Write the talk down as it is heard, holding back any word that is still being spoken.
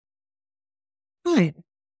Hi.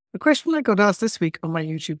 The question I got asked this week on my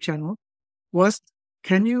YouTube channel was,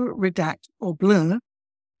 can you redact or blur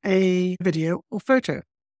a video or photo?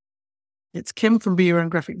 It's Kim from Be Your Own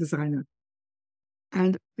Graphic Designer.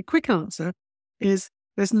 And the quick answer is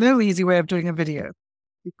there's no easy way of doing a video.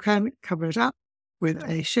 You can cover it up with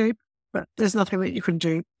a shape, but there's nothing that you can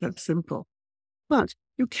do that's simple. But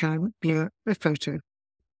you can blur a photo.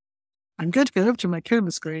 I'm going to go over to my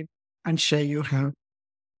Canva screen and show you how.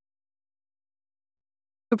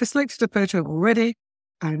 I've selected a photo already,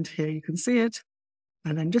 and here you can see it.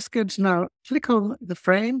 And I'm just going to now click on the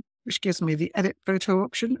frame, which gives me the edit photo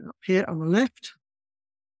option up here on the left.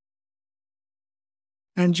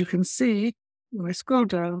 And you can see when I scroll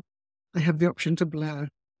down, I have the option to blur,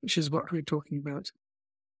 which is what we're talking about.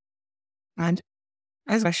 And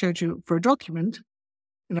as I showed you for a document,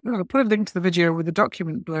 I'll put a link to the video with the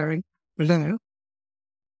document blurring below.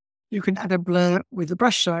 You can add a blur with the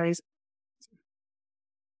brush size.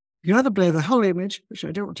 You can either blur the whole image, which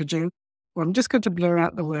I don't want to do, or I'm just going to blur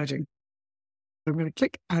out the wording. I'm going to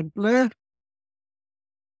click Add Blur.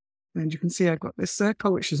 And you can see I've got this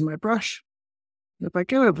circle, which is my brush. And if I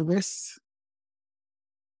go over this,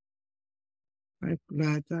 I've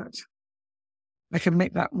blurred that. I can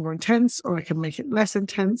make that more intense, or I can make it less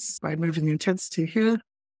intense by moving the intensity here.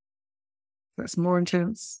 That's more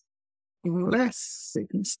intense. Even less. You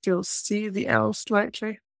can still see the L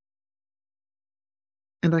slightly.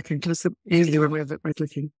 And I can just easily remove it by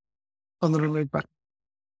clicking on the remove button.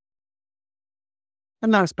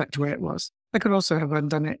 And now it's back to where it was. I could also have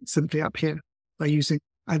undone it simply up here by using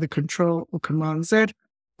either Control or Command Z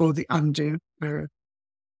or the undo arrow.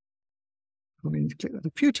 I'm going to click that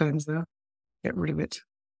a few times there, get rid of it.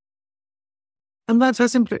 And that's how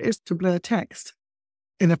simple it is to blur text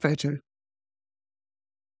in a photo.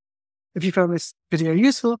 If you found this video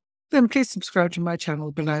useful, then please subscribe to my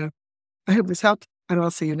channel below. I hope this helped, and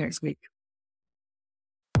I'll see you next week.